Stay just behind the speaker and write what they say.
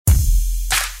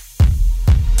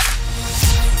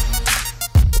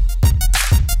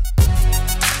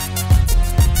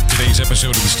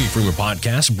episode of the Steve Freeman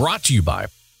Podcast brought to you by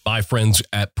my friends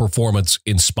at Performance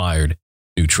Inspired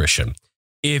Nutrition.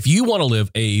 If you want to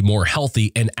live a more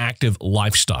healthy and active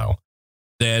lifestyle,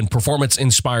 then Performance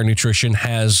Inspired Nutrition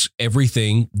has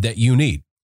everything that you need.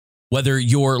 Whether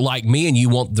you're like me and you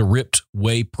want the ripped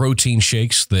whey protein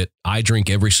shakes that I drink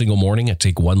every single morning, I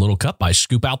take one little cup, I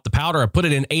scoop out the powder, I put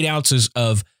it in 8 ounces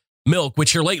of milk,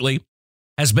 which here lately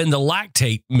has been the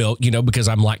lactate milk, because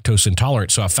I'm lactose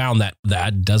intolerant. So I found that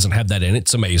doesn't have that in it.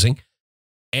 It's amazing.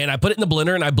 And I put it in the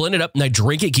blender and I blend it up and I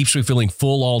drink it. It keeps me feeling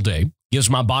full all day.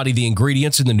 Gives my body the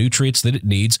ingredients and the nutrients that it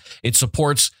needs. It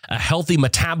supports a healthy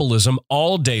metabolism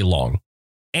all day long.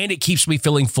 And it keeps me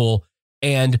feeling full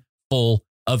and full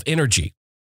of energy.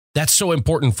 That's so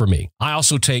important for me. I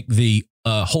also take the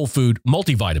whole food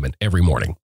multivitamin every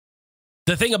morning.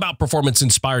 The thing about Performance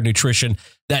Inspired Nutrition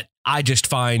that I just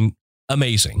find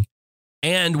amazing,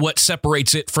 and what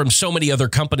separates it from so many other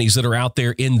companies that are out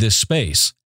there in this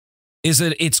space, is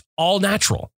that it's all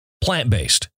natural,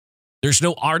 plant-based. There's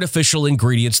no artificial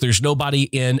ingredients. There's nobody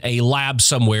in a lab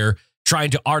somewhere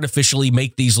trying to artificially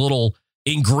make these little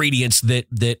ingredients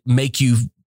that make you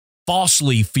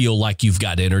falsely feel like you've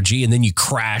got energy and then you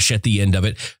crash at the end of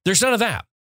it. There's none of that.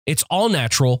 It's all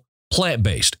natural,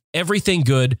 plant-based, everything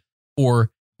good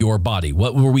for your body.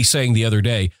 What were we saying the other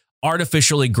day?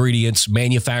 Artificial ingredients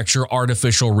manufacture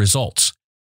artificial results,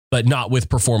 but not with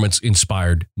Performance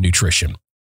Inspired Nutrition.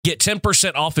 Get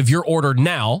 10% off of your order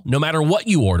now, no matter what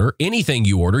you order, anything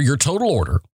you order, your total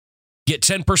order. Get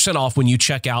 10% off when you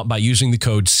check out by using the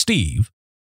code STEVE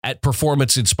at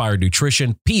Performance Inspired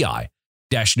Nutrition,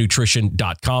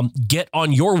 PI-nutrition.com. Get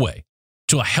on your way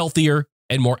to a healthier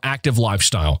and more active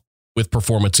lifestyle with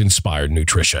Performance Inspired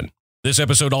Nutrition. This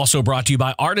episode also brought to you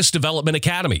by Artist Development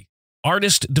Academy.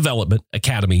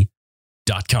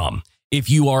 ArtistDevelopmentAcademy.com. If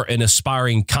you are an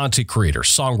aspiring content creator,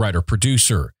 songwriter,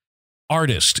 producer,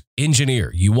 artist,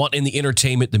 engineer, you want in the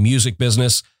entertainment, the music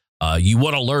business, you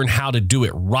want to learn how to do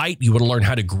it right, you want to learn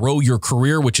how to grow your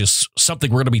career, which is something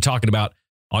we're going to be talking about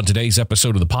on today's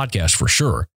episode of the podcast for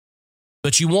sure.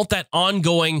 But you want that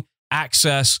ongoing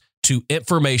access to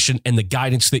information and the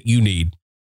guidance that you need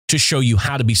to show you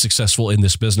how to be successful in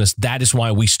this business. That is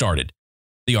why we started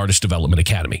the Artist Development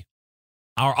Academy.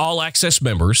 Our all-access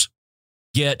members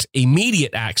get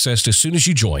immediate access as soon as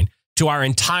you join to our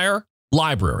entire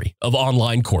library of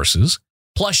online courses.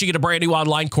 Plus, you get a brand new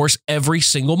online course every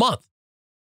single month.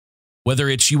 Whether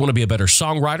it's you want to be a better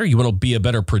songwriter, you want to be a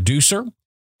better producer,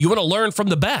 you want to learn from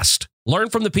the best, learn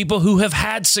from the people who have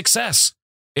had success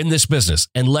in this business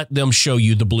and let them show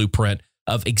you the blueprint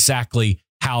of exactly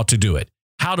how to do it,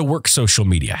 how to work social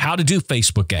media, how to do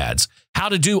Facebook ads, how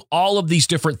to do all of these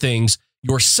different things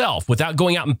yourself without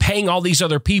going out and paying all these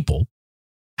other people,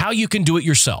 how you can do it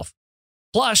yourself.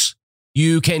 Plus,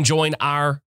 you can join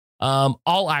our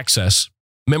all-access,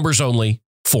 members-only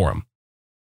forum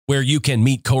where you can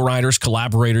meet co-writers,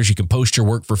 collaborators. You can post your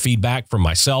work for feedback from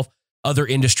myself, other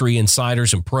industry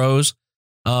insiders and pros.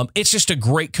 It's just a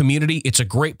great community. It's a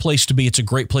great place to be. It's a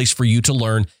great place for you to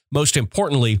learn. Most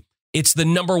importantly, it's the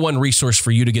number one resource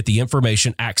for you to get the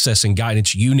information, access, and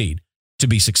guidance you need to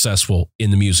be successful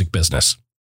in the music business.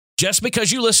 Just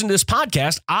because you listen to this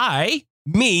podcast, I'm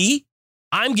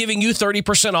giving you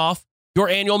 30% off your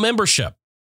annual membership.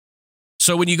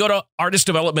 So when you go to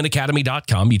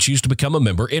artistdevelopmentacademy.com, you choose to become a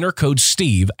member, enter code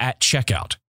STEVE at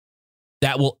checkout.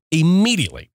 That will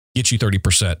immediately get you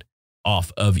 30%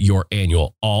 off of your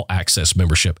annual all-access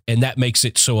membership. And that makes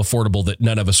it so affordable that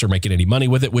none of us are making any money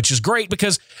with it, which is great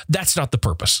because that's not the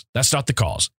purpose. That's not the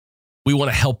cause. We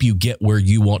want to help you get where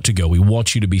you want to go. We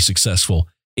want you to be successful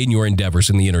in your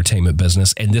endeavors in the entertainment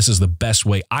business. And this is the best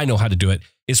way I know how to do it,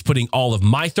 is putting all of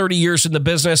my 30 years in the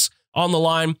business on the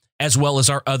line, as well as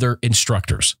our other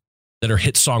instructors that are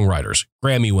hit songwriters,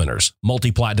 Grammy winners,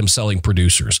 multi-platinum selling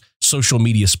producers, social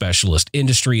media specialists,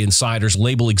 industry insiders,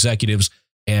 label executives,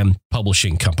 and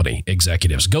publishing company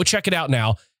executives. Go check it out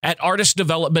now at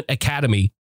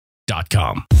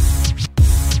artistdevelopmentacademy.com.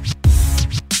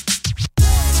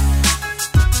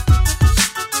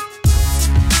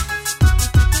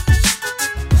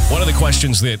 One of the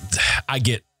questions that I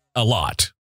get a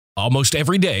lot, almost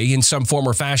every day in some form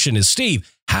or fashion, is,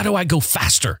 Steve, how do I go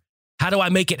faster? How do I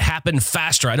make it happen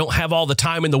faster? I don't have all the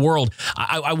time in the world.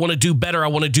 I want to do better. I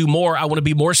want to do more. I want to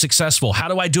be more successful. How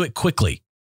do I do it quickly?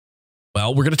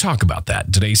 Well, we're going to talk about that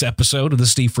in today's episode of the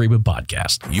Steve Freeman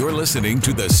Podcast. You're listening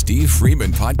to the Steve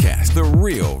Freeman Podcast, the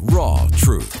real, raw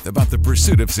truth about the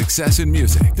pursuit of success in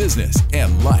music, business,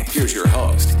 and life. Here's your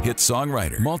host, hit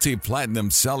songwriter,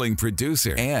 multi-platinum selling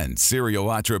producer, and serial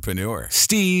entrepreneur,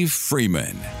 Steve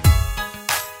Freeman.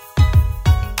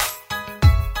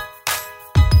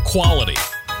 quality.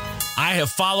 I have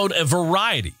followed a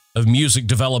variety of music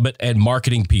development and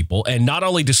marketing people, and not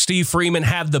only does Steve Freeman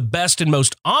have the best and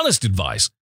most honest advice,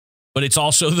 but it's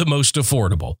also the most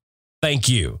affordable. Thank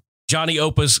you. Johnny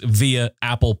Opus via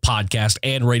Apple Podcast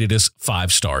and rated us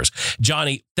 5 stars.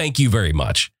 Johnny, thank you very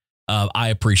much. I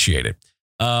appreciate it.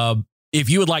 If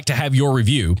you would like to have your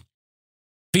review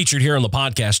featured here on the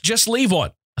podcast, just leave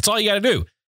one. That's all you got to do.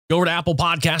 Go over to Apple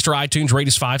Podcast or iTunes, rate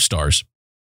us 5 stars,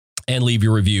 and leave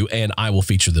your review, and I will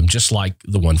feature them just like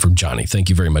the one from Johnny. Thank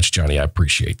you very much, Johnny. I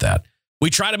appreciate that. We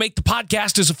try to make the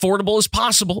podcast as affordable as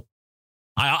possible.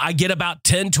 I get about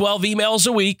 10, 12 emails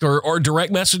a week or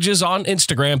direct messages on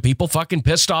Instagram. People fucking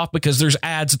pissed off because there's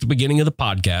ads at the beginning of the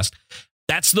podcast.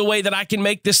 That's the way that I can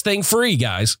make this thing free,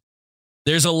 guys.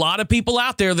 There's a lot of people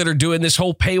out there that are doing this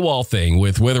whole paywall thing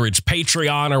with whether it's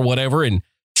Patreon or whatever and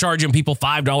charging people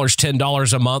 $5,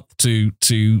 $10 a month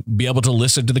to be able to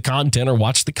listen to the content or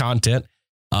watch the content.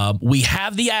 We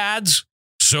have the ads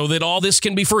so that all this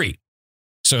can be free.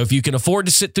 So if you can afford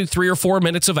to sit through 3 or 4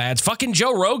 minutes of ads, fucking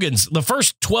Joe Rogan's, the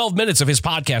first 12 minutes of his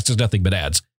podcast is nothing but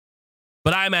ads.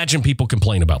 But I imagine people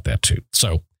complain about that too.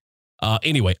 So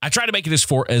anyway, I try to make it as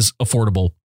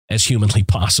affordable as humanly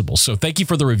possible. So thank you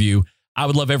for the review. I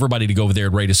would love everybody to go over there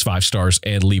and rate us 5 stars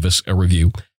and leave us a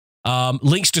review.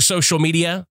 Links to social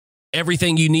media,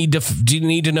 everything you need to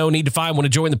find. Want to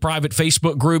join the private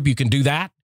Facebook group, you can do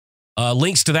that.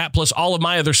 Links to that plus all of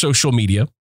my other social media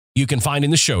you can find in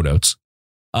the show notes.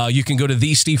 You can go to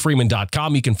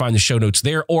thestevefreeman.com. You can find the show notes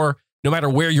there, or no matter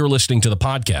where you're listening to the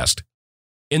podcast,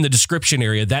 in the description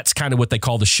area, that's kind of what they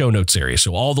call the show notes area.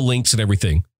 So all the links and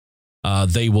everything,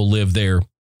 they will live there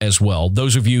as well.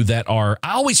 Those of you that are,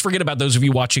 I always forget about those of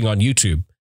you watching on YouTube.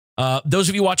 Those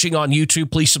of you watching on YouTube,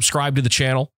 please subscribe to the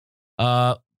channel.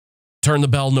 Turn the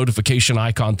bell notification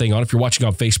icon thing on. If you're watching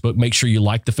on Facebook, make sure you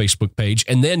like the Facebook page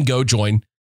and then go join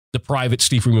the private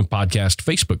Steve Freeman Podcast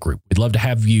Facebook group. We'd love to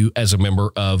have you as a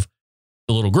member of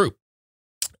the little group.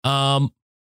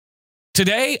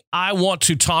 Today, I want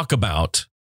to talk about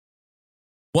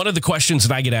one of the questions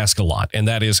that I get asked a lot, and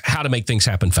that is how to make things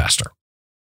happen faster.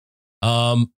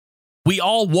 We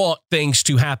all want things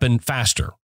to happen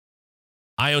faster.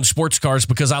 I own sports cars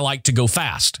because I like to go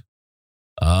fast.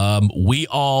 We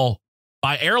all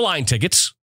buy airline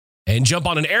tickets and jump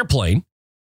on an airplane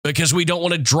because we don't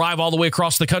want to drive all the way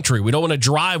across the country. We don't want to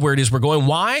drive where it is we're going.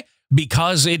 Why?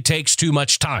 Because it takes too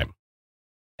much time.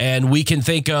 And we can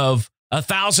think of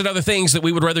 1,000 other things that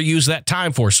we would rather use that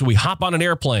time for. So we hop on an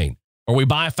airplane or we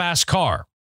buy a fast car.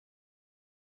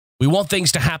 We want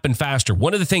things to happen faster.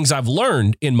 One of the things I've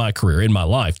learned in my career, in my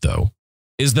life, though,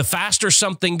 is the faster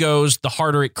something goes, the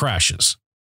harder it crashes.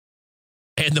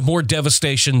 And the more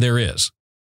devastation there is.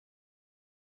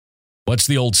 What's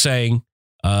the old saying?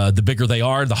 The bigger they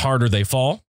are, the harder they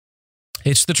fall.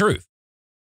 It's the truth.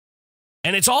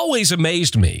 And it's always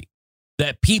amazed me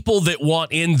that people that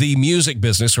want in the music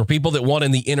business or people that want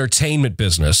in the entertainment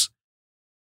business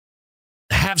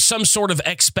have some sort of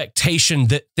expectation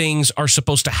that things are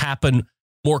supposed to happen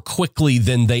more quickly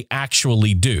than they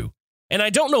actually do. And I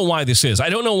don't know why this is. I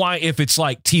don't know why, if it's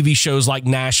like TV shows like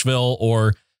Nashville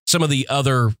or some of the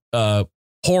other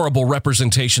horrible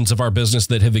representations of our business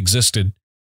that have existed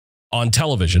on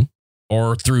television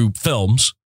or through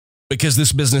films, because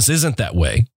this business isn't that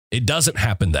way. It doesn't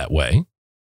happen that way.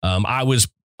 I was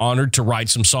honored to write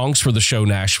some songs for the show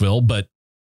Nashville, but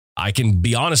I can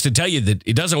be honest and tell you that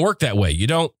it doesn't work that way. You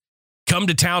don't come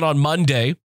to town on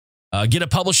Monday, get a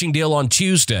publishing deal on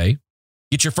Tuesday,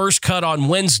 get your first cut on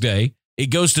Wednesday, it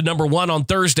goes to number 1 on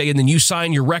Thursday, and then you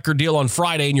sign your record deal on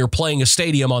Friday and you're playing a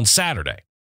stadium on Saturday.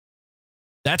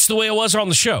 That's the way it was on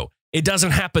the show. It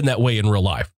doesn't happen that way in real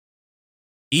life.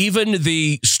 Even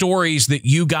the stories that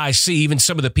you guys see, even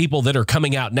some of the people that are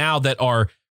coming out now that are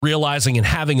realizing and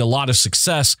having a lot of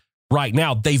success right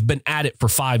now, they've been at it for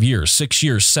 5 years, 6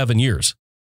 years, 7 years.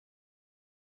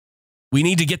 We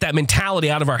need to get that mentality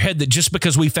out of our head that just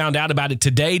because we found out about it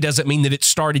today doesn't mean that it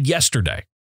started yesterday.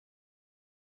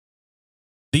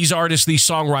 These artists, these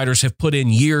songwriters have put in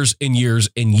years and years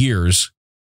and years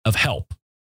of help,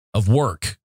 of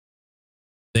work.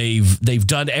 They've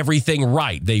done everything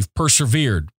right. They've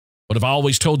persevered. What have I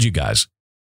always told you guys?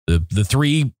 The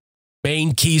 3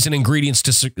 main keys and ingredients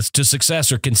to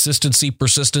success are consistency,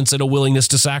 persistence, and a willingness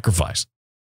to sacrifice.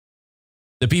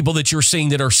 The people that you're seeing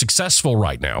that are successful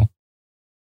right now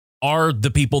are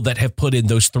the people that have put in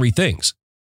those 3 things.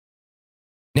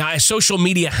 Now, as social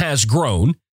media has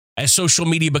grown, as social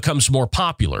media becomes more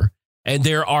popular, and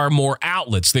there are more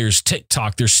outlets, there's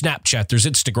TikTok, there's Snapchat, there's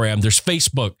Instagram, there's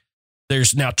Facebook,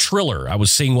 there's now Triller. I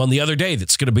was seeing one the other day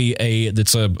that's going to be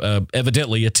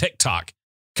evidently a TikTok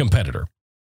competitor.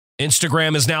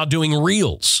 Instagram is now doing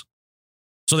Reels.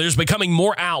 So there's becoming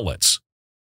more outlets.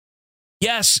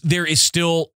 Yes, there is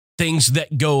still things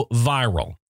that go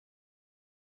viral.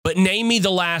 But name me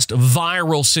the last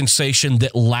viral sensation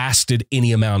that lasted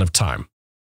any amount of time.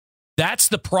 That's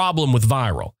the problem with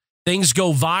viral. Things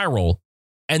go viral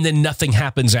and then nothing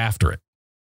happens after it.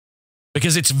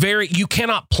 Because you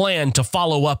cannot plan to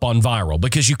follow up on viral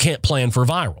because you can't plan for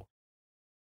viral.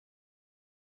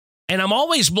 And I'm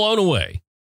always blown away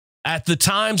at the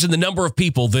times and the number of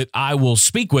people that I will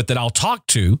speak with, that I'll talk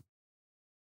to,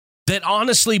 that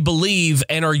honestly believe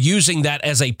and are using that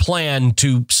as a plan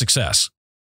to success.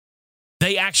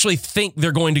 They actually think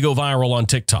they're going to go viral on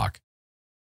TikTok.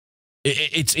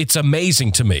 It's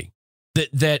amazing to me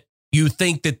that you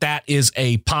think that is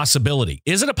a possibility.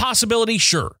 Is it a possibility?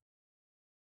 Sure.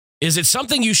 Is it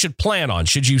something you should plan on?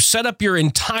 Should you set up your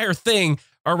entire thing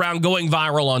around going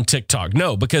viral on TikTok?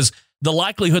 No, because the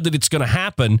likelihood that it's going to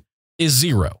happen is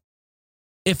zero.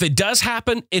 If it does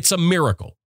happen, it's a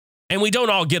miracle. And we don't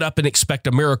all get up and expect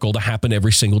a miracle to happen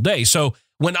every single day. So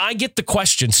when I get the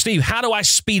question, Steve, how do I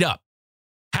speed up?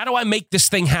 How do I make this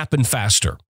thing happen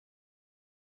faster?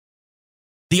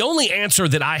 The only answer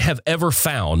that I have ever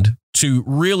found to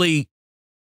really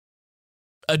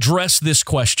address this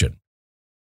question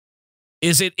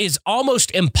is it is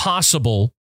almost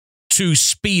impossible to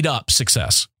speed up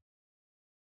success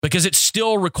because it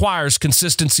still requires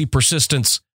consistency,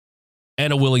 persistence,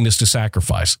 and a willingness to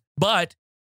sacrifice. But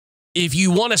if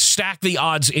you want to stack the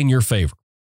odds in your favor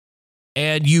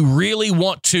and you really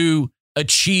want to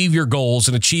achieve your goals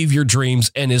and achieve your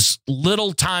dreams in as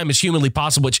little time as humanly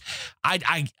possible, which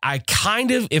I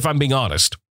kind of, if I'm being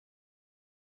honest,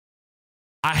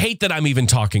 I hate that I'm even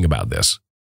talking about this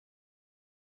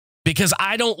because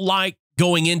I don't like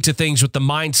going into things with the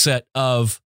mindset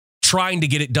of trying to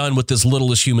get it done with as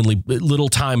little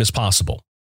time as possible.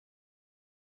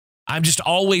 I've just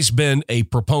always been a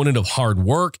proponent of hard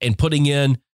work and putting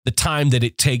in the time that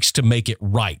it takes to make it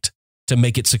right, to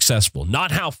make it successful,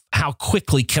 not how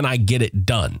quickly can I get it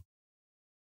done.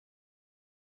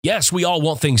 Yes, we all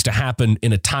want things to happen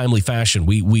in a timely fashion.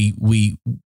 We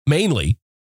mainly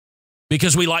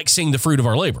because we like seeing the fruit of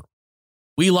our labor.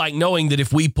 We like knowing that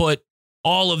if we put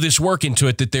all of this work into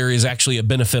it, that there is actually a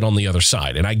benefit on the other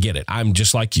side. And I get it. I'm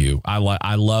just like you. I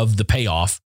love the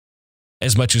payoff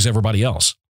as much as everybody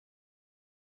else.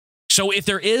 So if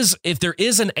there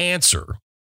is an answer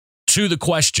to the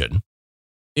question,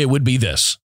 it would be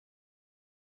this: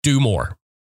 do more.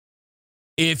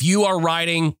 If you are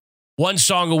writing 1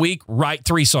 song a week, write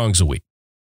 3 songs a week.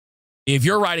 If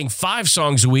you're writing 5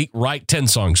 songs a week, write 10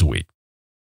 songs a week.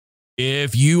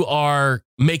 If you are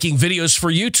making videos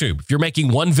for YouTube, if you're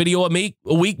making 1 video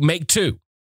a week, make 2.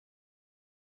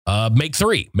 Make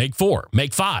 3, make 4,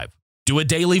 make 5. Do a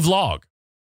daily vlog.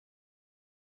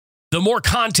 The more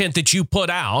content that you put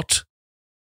out,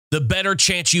 the better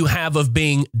chance you have of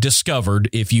being discovered.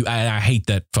 I hate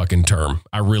that fucking term.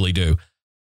 I really do.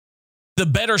 The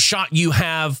better shot you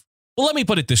have. Well, let me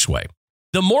put it this way.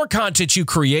 The more content you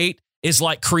create is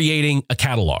like creating a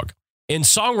catalog. In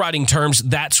songwriting terms,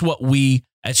 that's what we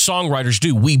as songwriters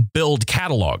do. We build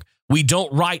catalog. We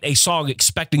don't write a song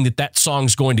expecting that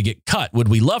song's going to get cut. Would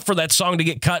we love for that song to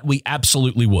get cut? We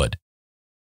absolutely would.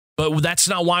 But that's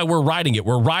not why we're writing it.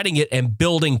 We're writing it and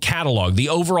building catalog. The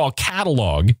overall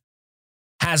catalog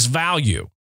has value.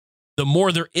 The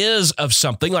more there is of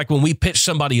something, like when we pitch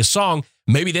somebody a song,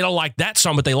 maybe they don't like that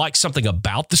song, but they like something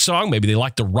about the song. Maybe they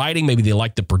like the writing. Maybe they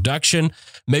like the production.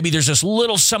 Maybe there's this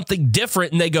little something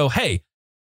different and they go, hey,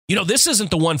 this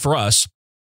isn't the one for us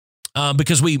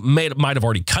because we might have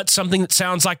already cut something that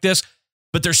sounds like this,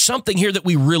 but there's something here that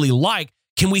we really like.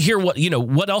 Can we hear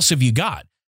what else have you got?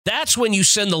 That's when you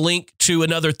send the link to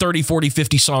another 30, 40,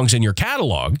 50 songs in your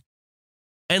catalog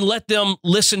and let them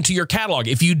listen to your catalog.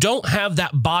 If you don't have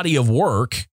that body of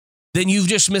work, then you've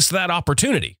just missed that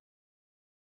opportunity.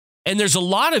 And there's a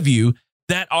lot of you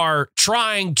that are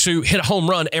trying to hit a home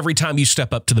run every time you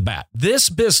step up to the bat. This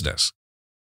business,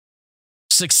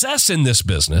 success in this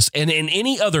business and in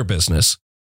any other business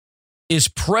is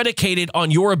predicated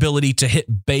on your ability to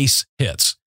hit base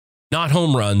hits, not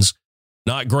home runs,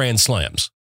 not grand slams.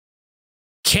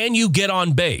 Can you get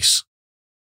on base?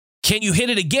 Can you hit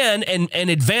it again and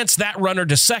advance that runner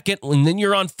to second, and then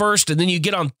you're on first, and then you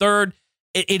get on third?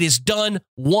 It is done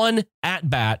one at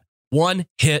bat, one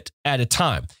hit at a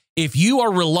time. If you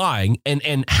are relying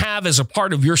and have as a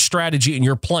part of your strategy and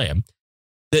your plan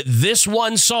that this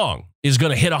one song is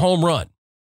going to hit a home run,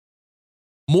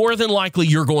 more than likely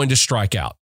you're going to strike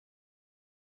out.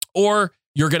 Or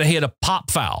you're going to hit a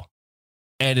pop foul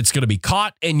and it's going to be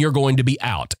caught and you're going to be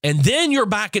out. And then you're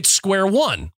back at square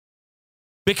one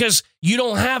because you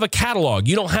don't have a catalog.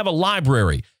 You don't have a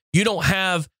library. You don't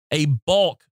have a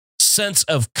bulk sense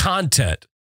of content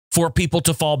for people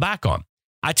to fall back on.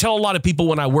 I tell a lot of people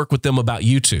when I work with them about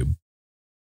YouTube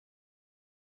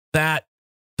that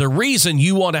the reason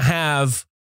you want to have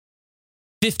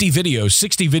 50 videos,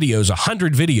 60 videos,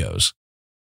 100 videos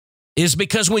is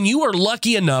because when you are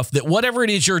lucky enough that whatever it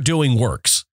is you're doing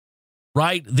works,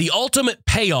 right? The ultimate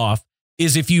payoff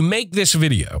is if you make this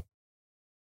video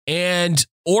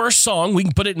or a song, we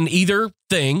can put it in either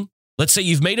thing. Let's say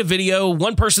you've made a video,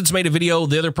 one person's made a video,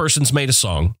 the other person's made a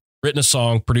song, written a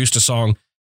song, produced a song,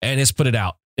 and has put it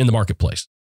out in the marketplace.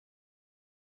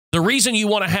 The reason you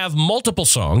want to have multiple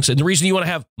songs and the reason you want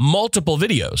to have multiple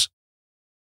videos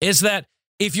is that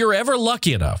if you're ever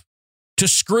lucky enough to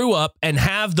screw up and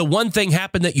have the one thing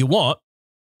happen that you want,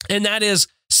 and that is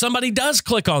somebody does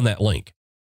click on that link,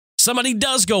 somebody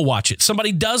does go watch it,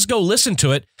 somebody does go listen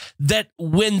to it, that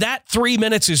when that 3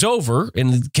 minutes is over,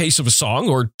 in the case of a song,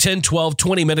 or 10, 12,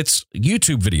 20 minutes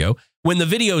YouTube video, when the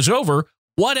video is over,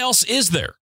 what else is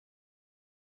there?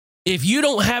 If you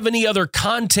don't have any other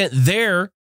content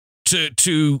there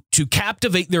to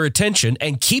captivate their attention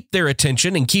and keep their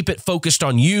attention and keep it focused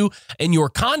on you and your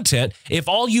content, if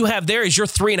all you have there is your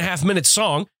 3.5 minute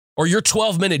song or your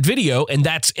 12-minute video and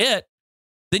that's it,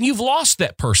 then you've lost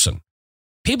that person.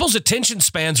 People's attention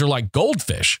spans are like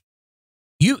goldfish.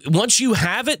 Once you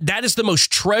have it, that is the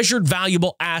most treasured,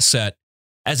 valuable asset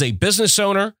as a business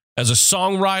owner, as a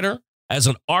songwriter, as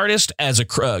an artist, as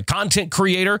a content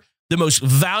creator. The most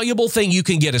valuable thing you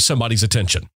can get is somebody's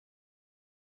attention.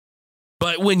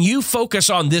 But when you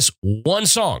focus on this one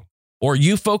song or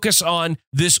you focus on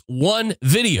this one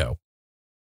video,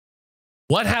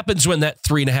 what happens when that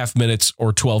 3.5 minutes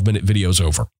or 12-minute video is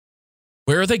over?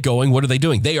 Where are they going? What are they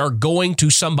doing? They are going to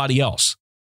somebody else.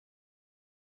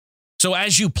 So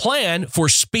as you plan for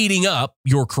speeding up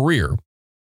your career,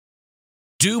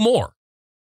 do more.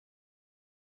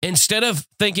 Instead of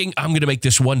thinking, I'm going to make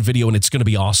this one video and it's going to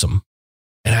be awesome,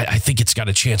 and I think it's got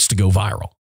a chance to go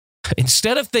viral.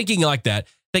 Instead of thinking like that,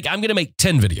 think I'm going to make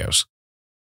 10 videos.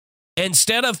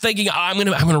 Instead of thinking I'm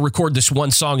going to record this one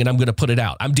song and I'm going to put it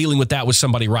out. I'm dealing with that with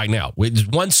somebody right now. It's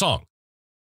one song.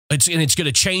 It's going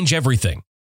to change everything.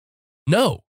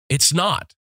 No, it's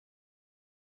not.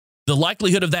 The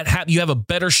likelihood of that you have a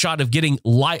better shot of getting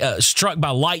struck by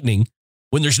lightning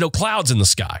when there's no clouds in the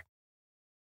sky.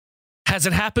 Has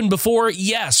it happened before?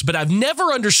 Yes, but I've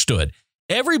never understood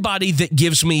everybody that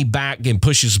gives me back and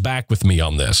pushes back with me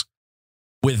on this,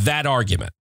 with that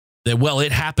argument that, well,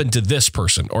 it happened to this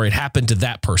person or it happened to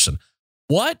that person.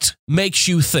 What makes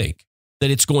you think that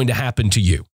it's going to happen to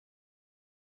you?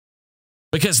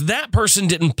 Because that person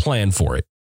didn't plan for it.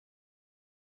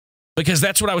 Because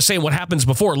that's what I was saying, what happens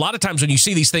before. A lot of times when you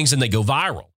see these things and they go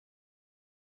viral,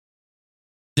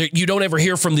 you don't ever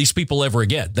hear from these people ever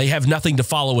again. They have nothing to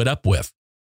follow it up with.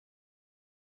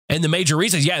 And the major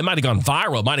reason is, it might have gone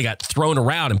viral. It might have got thrown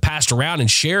around and passed around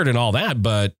and shared and all that.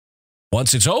 But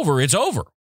once it's over, it's over.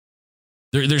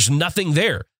 There's nothing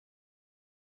there.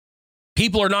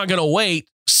 People are not going to wait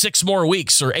 6 more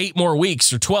weeks or 8 more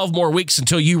weeks or 12 more weeks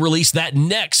until you release that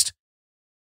next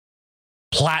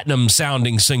platinum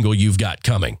sounding single you've got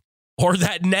coming, or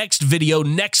that next video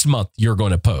next month you're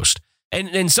going to post.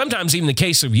 And sometimes even the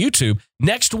case of YouTube,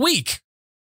 next week.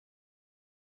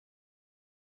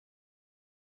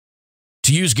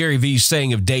 To use Gary Vee's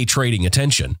saying of day trading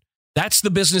attention, that's the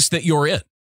business that you're in.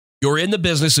 You're in the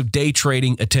business of day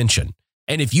trading attention.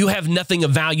 And if you have nothing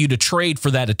of value to trade for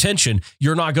that attention,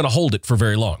 you're not going to hold it for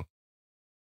very long.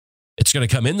 It's going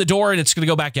to come in the door and it's going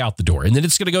to go back out the door. And then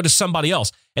it's going to go to somebody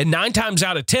else. And 9 times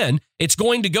out of 10, it's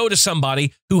going to go to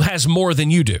somebody who has more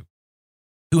than you do,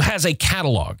 who has a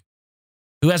catalog,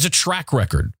 who has a track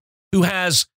record, who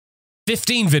has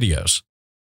 15 videos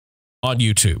on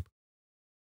YouTube,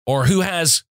 or who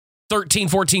has 13,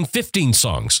 14, 15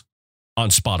 songs on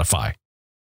Spotify.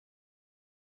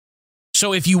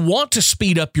 So if you want to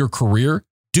speed up your career,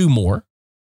 do more.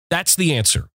 That's the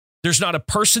answer. There's not a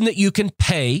person that you can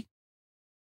pay.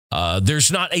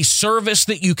 There's not a service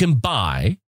that you can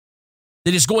buy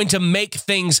that is going to make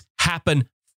things happen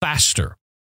faster.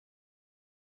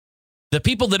 The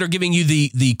people that are giving you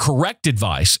the correct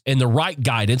advice and the right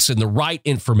guidance and the right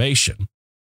information,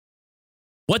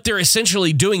 what they're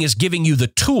essentially doing is giving you the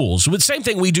tools. The same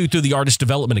thing we do through the Artist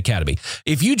Development Academy.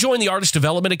 If you join the Artist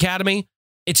Development Academy,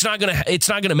 it's not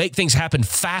going to make things happen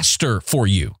faster for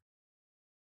you.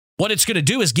 What it's going to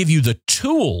do is give you the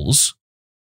tools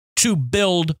to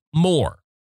build more,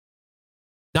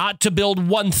 not to build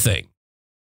one thing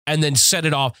and then set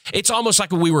it off. It's almost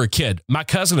like when we were a kid. My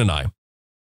cousin and I,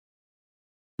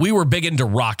 we were big into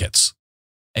rockets.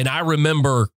 And I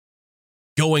remember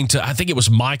going to, I think it was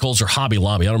Michael's or Hobby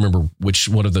Lobby. I don't remember which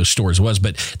one of those stores it was,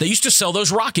 but they used to sell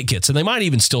those rocket kits, and they might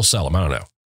even still sell them. I don't know.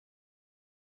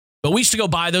 But we used to go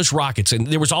buy those rockets, and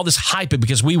there was all this hype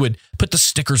because we would put the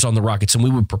stickers on the rockets and we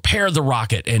would prepare the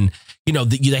rocket. And, you know,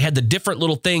 they had the different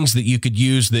little things that you could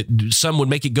use that some would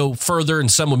make it go further and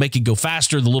some would make it go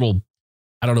faster. The little,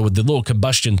 I don't know, with the little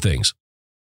combustion things.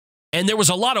 And there was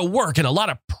a lot of work and a lot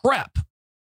of prep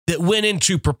that went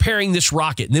into preparing this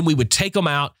rocket. And then we would take them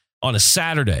out on a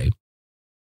Saturday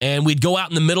and we'd go out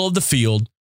in the middle of the field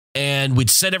and we'd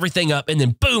set everything up and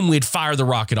then boom, we'd fire the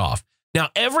rocket off. Now,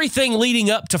 everything leading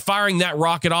up to firing that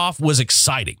rocket off was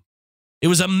exciting. It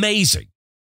was amazing.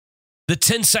 The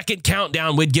 10-second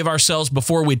countdown we'd give ourselves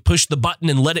before we'd push the button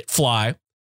and let it fly.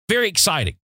 Very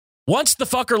exciting. Once the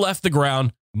fucker left the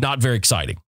ground, not very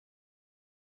exciting.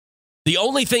 The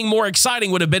only thing more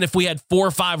exciting would have been if we had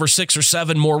 4, 5, or 6, or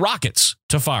 7 more rockets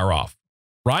to fire off,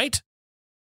 right?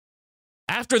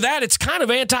 After that, it's kind of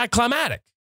anticlimactic.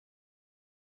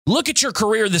 Look at your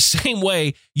career the same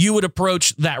way you would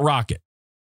approach that rocket.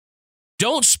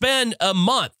 Don't spend a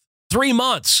month, 3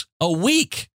 months, a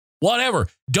week, whatever.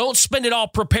 Don't spend it all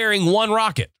preparing one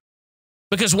rocket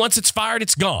because once it's fired,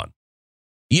 it's gone.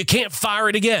 You can't fire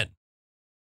it again.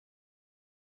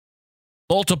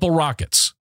 Multiple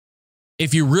rockets.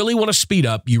 If you really want to speed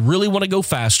up, you really want to go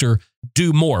faster,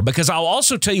 do more. Because I'll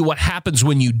also tell you what happens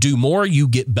when you do more, you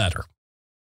get better.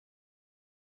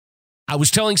 I was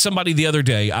telling somebody the other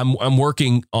day, I'm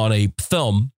working on a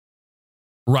film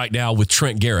right now with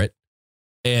Trent Garrett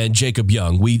and Jacob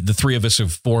Young. The three of us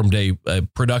have formed a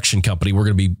production company. We're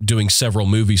going to be doing several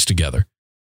movies together.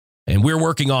 And we're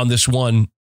working on this one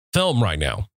film right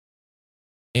now.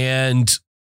 And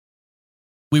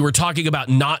we were talking about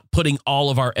not putting all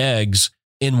of our eggs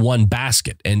in one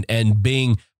basket and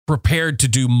being prepared to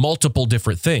do multiple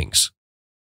different things.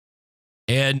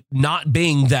 And not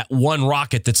being that one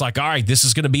rocket that's like, all right, this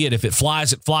is going to be it. If it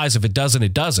flies, it flies. If it doesn't,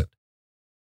 it doesn't.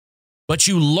 But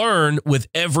you learn with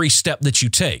every step that you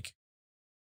take.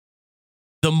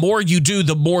 The more you do,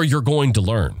 the more you're going to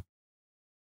learn.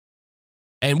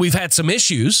 And we've had some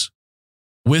issues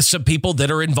with some people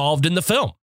that are involved in the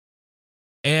film.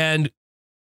 And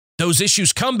those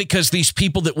issues come because these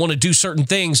people that want to do certain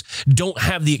things don't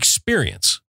have the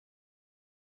experience.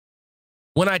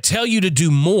 When I tell you to do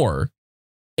more,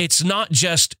 it's not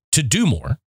just to do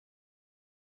more.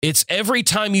 It's every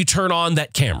time you turn on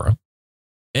that camera,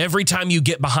 every time you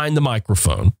get behind the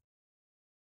microphone,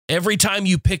 every time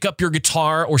you pick up your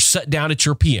guitar or sit down at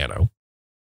your piano,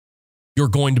 you're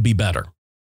going to be better.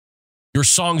 Your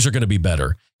songs are going to be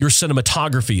better. Your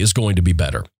cinematography is going to be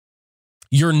better.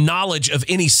 Your knowledge of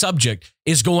any subject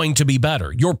is going to be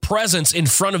better. Your presence in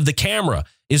front of the camera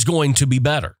is going to be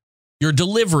better. Your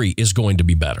delivery is going to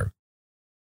be better.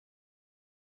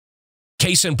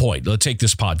 Case in point, let's take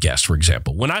this podcast, for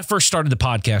example. When I first started the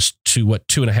podcast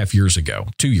 2.5 years ago,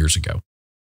 2 years ago,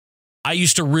 I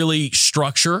used to really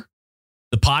structure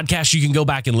the podcast. You can go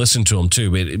back and listen to them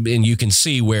too. And you can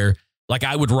see where like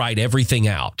I would write everything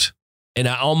out and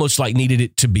I almost like needed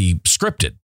it to be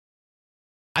scripted.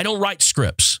 I don't write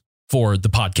scripts for the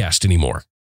podcast anymore.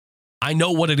 I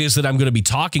know what it is that I'm going to be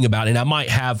talking about. And I might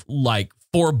have like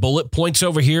 4 bullet points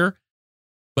over here.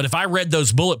 But if I read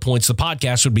those bullet points, the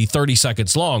podcast would be 30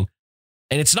 seconds long.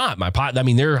 And it's not.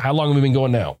 How long have we been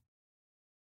going now?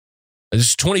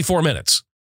 It's 24 minutes.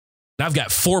 And I've got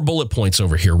 4 bullet points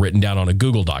over here written down on a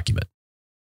Google document.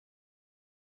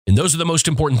 And those are the most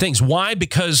important things. Why?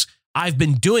 Because I've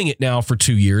been doing it now for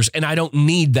 2 years and I don't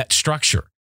need that structure.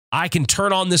 I can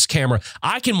turn on this camera.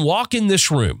 I can walk in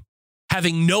this room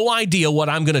having no idea what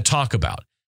I'm going to talk about.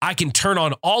 I can turn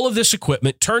on all of this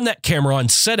equipment, turn that camera on,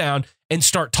 sit down, and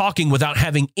start talking without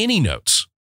having any notes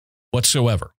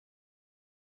whatsoever.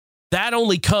 That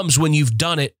only comes when you've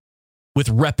done it with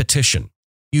repetition.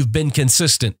 You've been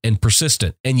consistent and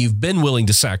persistent, and you've been willing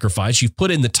to sacrifice. You've put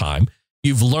in the time.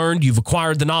 You've learned. You've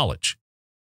acquired the knowledge.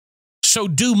 So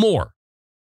do more.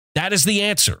 That is the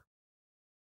answer.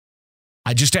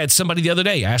 I just had somebody the other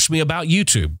day ask me about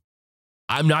YouTube.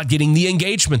 I'm not getting the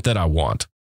engagement that I want.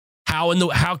 How do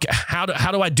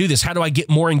I do this? How do I get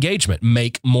more engagement?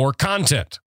 Make more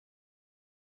content.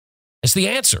 It's the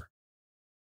answer.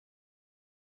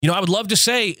 You know, I would love to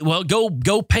say, well,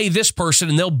 go pay this person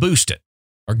and they'll boost it.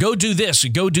 Or go do this or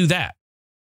go do that.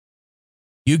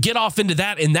 You get off into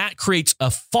that and that creates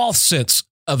a false sense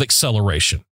of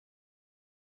acceleration.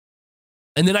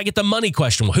 And then I get the money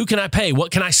question. Well, who can I pay?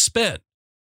 What can I spend?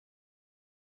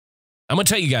 I'm going to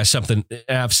tell you guys something.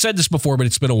 I've said this before, but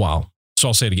it's been a while. So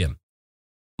I'll say it again.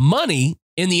 Money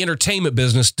in the entertainment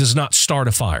business does not start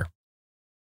a fire.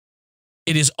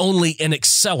 It is only an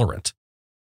accelerant.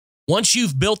 Once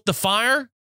you've built the fire,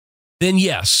 then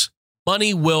yes,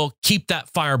 money will keep that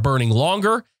fire burning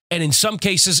longer. And in some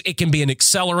cases, it can be an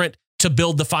accelerant to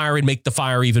build the fire and make the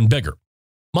fire even bigger.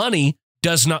 Money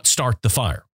does not start the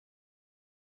fire.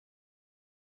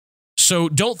 So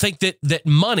don't think that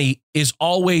money is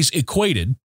always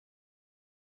equated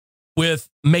with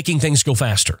making things go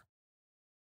faster.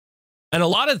 And a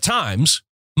lot of times,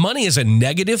 money is a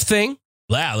negative thing.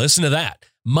 Wow, listen to that.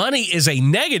 Money is a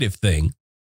negative thing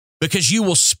because you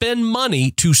will spend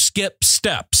money to skip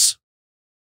steps.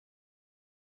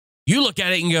 You look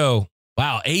at it and go,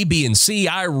 wow, A, B, and C,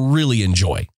 I really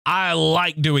enjoy. I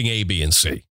like doing A, B, and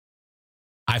C.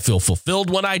 I feel fulfilled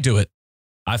when I do it.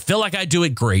 I feel like I do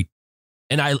it great.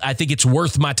 And I think it's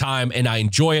worth my time and I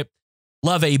enjoy it.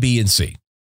 Love A, B, and C.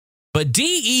 But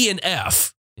D, E, and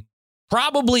F,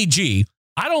 probably G,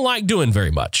 I don't like doing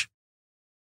very much.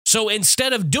 So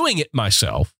instead of doing it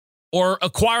myself or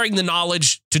acquiring the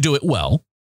knowledge to do it well,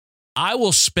 I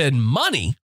will spend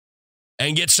money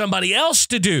and get somebody else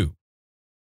to do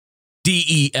D,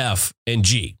 E, F, and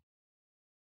G.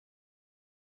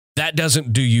 That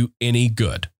doesn't do you any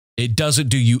good. It doesn't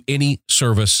do you any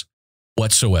service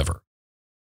whatsoever.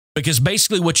 Because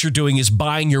basically what you're doing is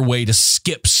buying your way to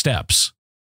skip steps.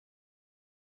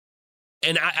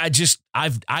 And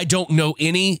I don't know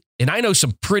any, and I know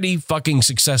some pretty fucking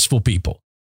successful people.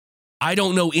 I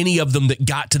don't know any of them that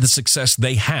got to the success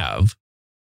they have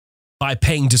by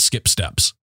paying to skip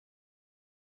steps.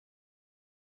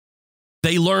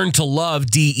 They learned to love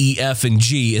D, E, F, and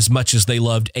G as much as they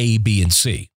loved A, B, and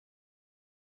C.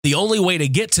 The only way to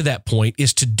get to that point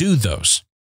is to do those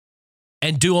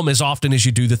and do them as often as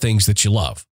you do the things that you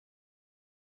love.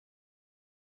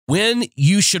 When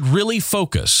you should really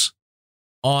focus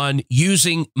on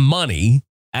using money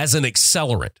as an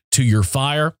accelerant to your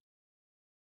fire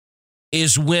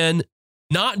is when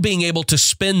not being able to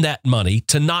spend that money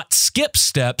to not skip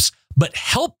steps, but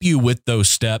help you with those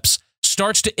steps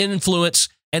starts to influence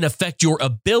and affect your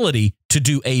ability to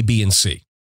do A, B, and C.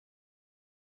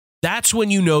 That's when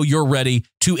you know you're ready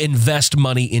to invest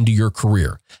money into your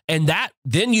career. And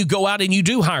then you go out and you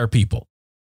do hire people.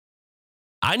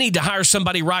 I need to hire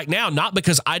somebody right now, not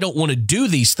because I don't want to do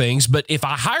these things, but if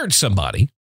I hired somebody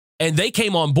and they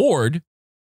came on board,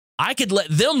 I could let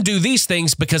them do these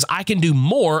things because I can do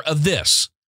more of this.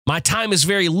 My time is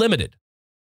very limited.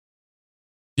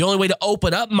 The only way to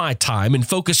open up my time and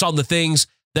focus on the things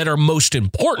that are most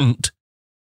important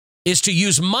is to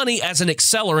use money as an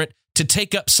accelerant to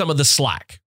take up some of the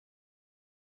slack,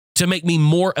 to make me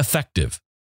more effective,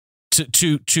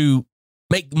 to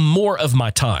make more of my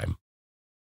time.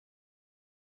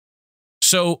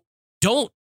 So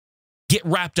don't get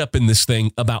wrapped up in this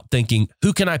thing about thinking,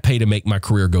 who can I pay to make my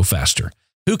career go faster?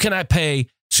 Who can I pay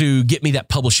to get me that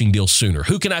publishing deal sooner?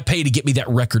 Who can I pay to get me that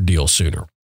record deal sooner?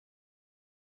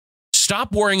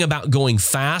 Stop worrying about going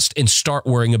fast and start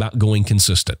worrying about going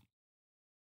consistent.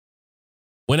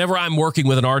 Whenever I'm working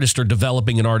with an artist or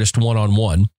developing an artist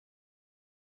one-on-one,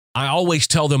 I always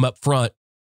tell them up front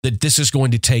that this is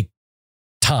going to take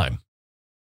time.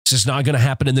 This is not going to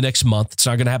happen in the next month. It's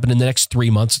not going to happen in the next 3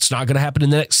 months. It's not going to happen in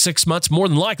the next 6 months. More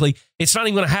than likely, it's not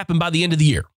even going to happen by the end of the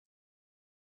year.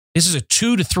 This is a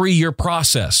 2 to 3 year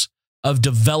process of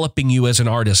developing you as an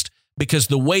artist, because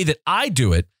the way that I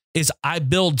do it is I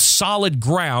build solid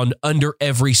ground under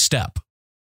every step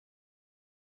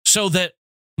so that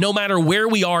no matter where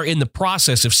we are in the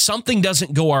process, if something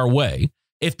doesn't go our way,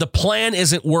 if the plan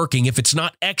isn't working, if it's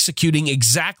not executing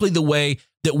exactly the way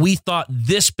that we thought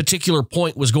this particular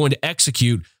point was going to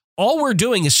execute, all we're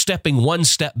doing is stepping one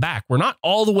step back. We're not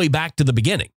all the way back to the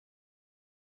beginning.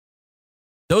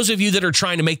 Those of you that are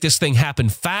trying to make this thing happen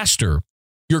faster,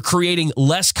 you're creating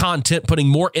less content, putting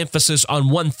more emphasis on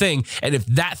one thing. And if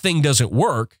that thing doesn't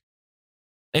work,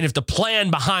 and if the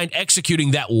plan behind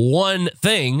executing that one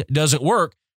thing doesn't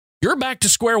work, you're back to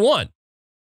square one.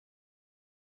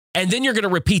 And then you're going to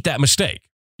repeat that mistake.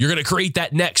 You're going to create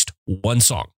that next one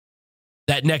song,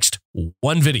 that next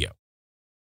one video.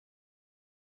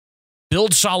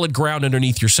 Build solid ground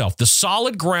underneath yourself. The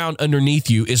solid ground underneath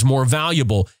you is more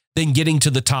valuable than getting to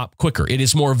the top quicker. It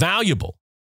is more valuable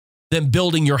than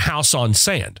building your house on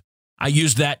sand. I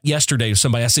used that yesterday to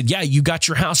somebody. I said, yeah, you got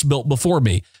your house built before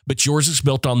me, but yours is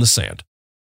built on the sand.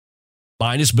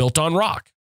 Mine is built on rock.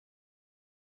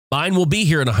 Mine will be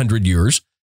here in 100 years.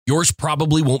 Yours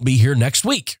probably won't be here next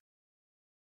week.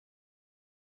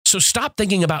 So stop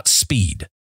thinking about speed.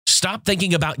 Stop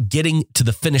thinking about getting to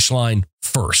the finish line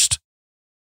first.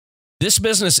 This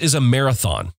business is a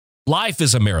marathon. Life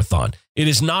is a marathon. It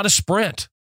is not a sprint.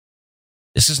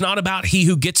 This is not about he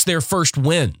who gets there first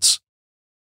wins.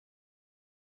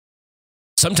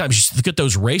 sometimes you look at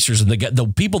those racers and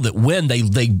the people that win,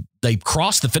 they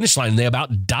cross the finish line and they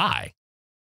about die.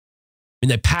 And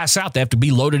they pass out. They have to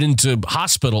be loaded into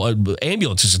hospital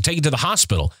ambulances and taken to the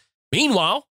hospital.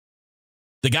 Meanwhile,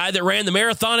 the guy that ran the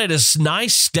marathon at a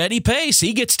nice, steady pace,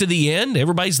 he gets to the end.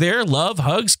 Everybody's there. Love,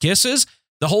 hugs, kisses,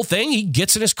 the whole thing. He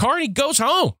gets in his car and he goes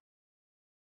home.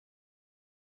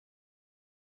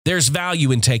 There's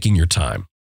value in taking your time.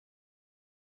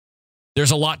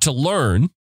 There's a lot to learn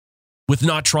with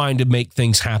not trying to make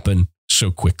things happen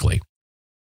so quickly.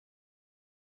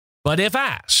 But if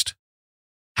asked,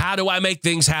 how do I make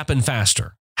things happen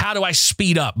faster? How do I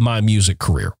speed up my music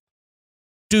career?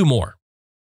 Do more.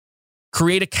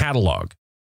 Create a catalog.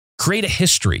 Create a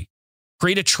history.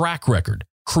 Create a track record.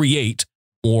 Create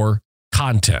more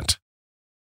content.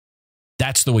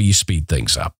 That's the way you speed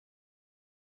things up.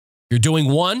 You're doing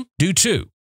 1, do 2.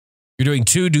 You're doing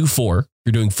 2, do 4.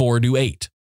 You're doing 4, do 8.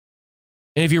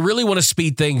 And if you really want to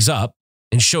speed things up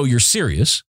and show you're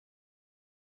serious,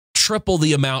 triple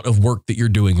the amount of work that you're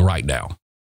doing right now.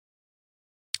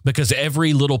 Because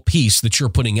every little piece that you're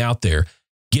putting out there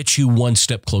gets you one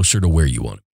step closer to where you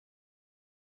want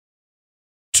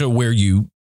to where you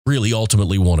really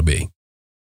ultimately want to be.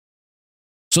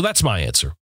 So that's my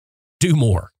answer. Do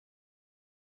more.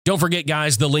 Don't forget,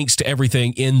 guys, the links to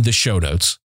everything in the show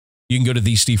notes. You can go to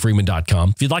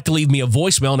thestevefreeman.com. If you'd like to leave me a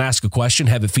voicemail and ask a question,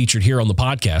 have it featured here on the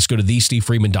podcast, go to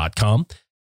thestevefreeman.com.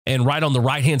 And right on the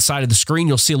right-hand side of the screen,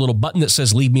 you'll see a little button that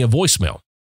says leave me a voicemail.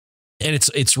 And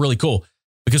it's really cool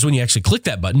because when you actually click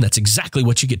that button, that's exactly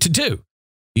what you get to do.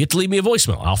 You get to leave me a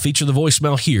voicemail. I'll feature the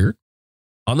voicemail here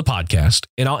on the podcast,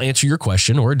 and I'll answer your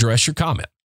question or address your comment.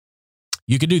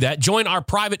 You can do that. Join our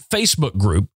private Facebook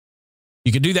group.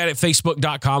 You can do that at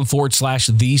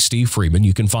facebook.com/The Steve Freeman.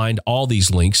 You can find all these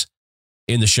links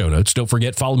in the show notes. Don't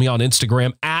forget, follow me on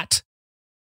Instagram at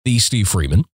The Steve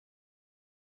Freeman.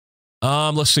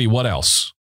 Let's see, what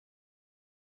else?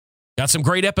 Got some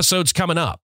great episodes coming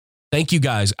up. Thank you,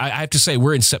 guys. I have to say,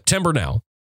 we're in September now.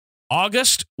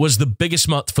 August was the biggest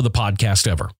month for the podcast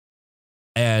ever.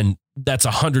 And that's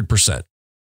 100%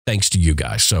 thanks to you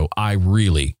guys. So I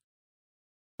really,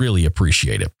 really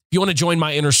appreciate it. If you want to join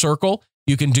my inner circle,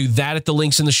 you can do that at the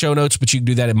links in the show notes, but you can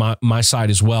do that at my side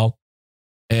as well.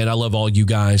 And I love all you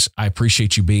guys. I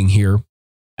appreciate you being here.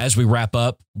 As we wrap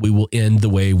up, we will end the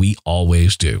way we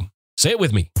always do. Say it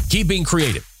with me. Keep being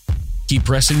creative. Keep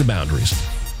pressing the boundaries.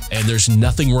 And there's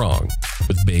nothing wrong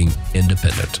with being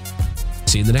independent.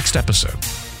 See you in the next episode.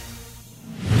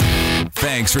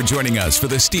 Thanks for joining us for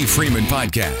the Steve Freeman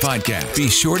Podcast. Be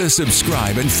sure to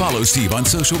subscribe and follow Steve on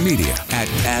social media at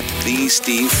The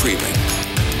Steve Freeman.